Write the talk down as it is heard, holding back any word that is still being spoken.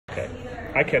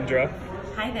Hi, Kendra.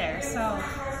 Hi there. So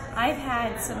I've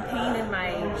had some pain in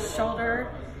my shoulder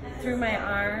through my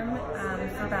arm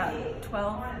for about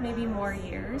 12, maybe more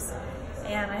years.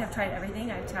 And I have tried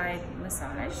everything. I've tried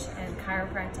massage and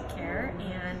chiropractic care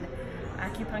and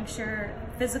acupuncture,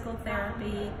 physical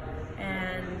therapy,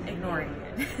 and ignoring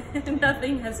it.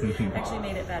 Nothing has actually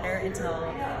made it better until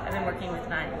I've been working with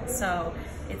Niles. So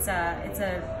it's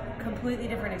a completely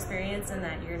different experience in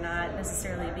that you're not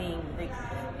necessarily being like,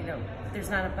 you know, there's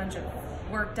not a bunch of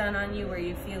work done on you where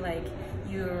you feel like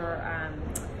you're,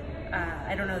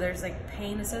 I don't know, there's like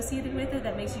pain associated with it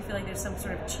that makes you feel like there's some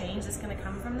sort of change that's going to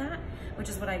come from that, which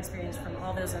is what I experienced from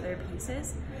all those other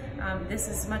pieces. This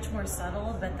is much more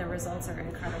subtle, but the results are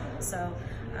incredible. So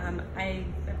I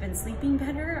have been sleeping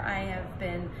better. I have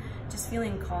been just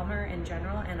feeling calmer in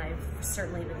general, and I've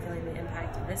certainly been feeling the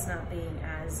impact of this not being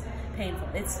as painful.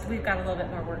 We've got a little bit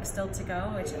more work still to go,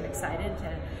 which I'm excited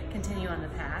to continue on the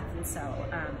path. And so,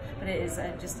 but it is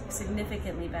just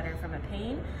significantly better from a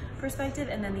pain perspective.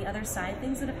 And then the other side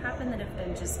things that have happened that have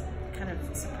been just kind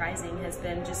of surprising has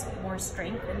been just more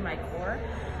strength in my core.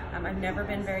 I've never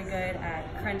been very good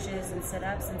at crunches and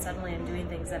sit-ups, and suddenly I'm doing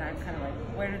things that I'm kind of like,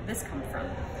 where did this come from?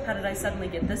 How did I suddenly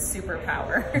get this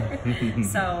superpower?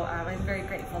 So I'm very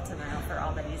grateful to Niall for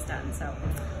all that he's done. So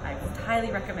I would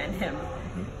highly recommend him.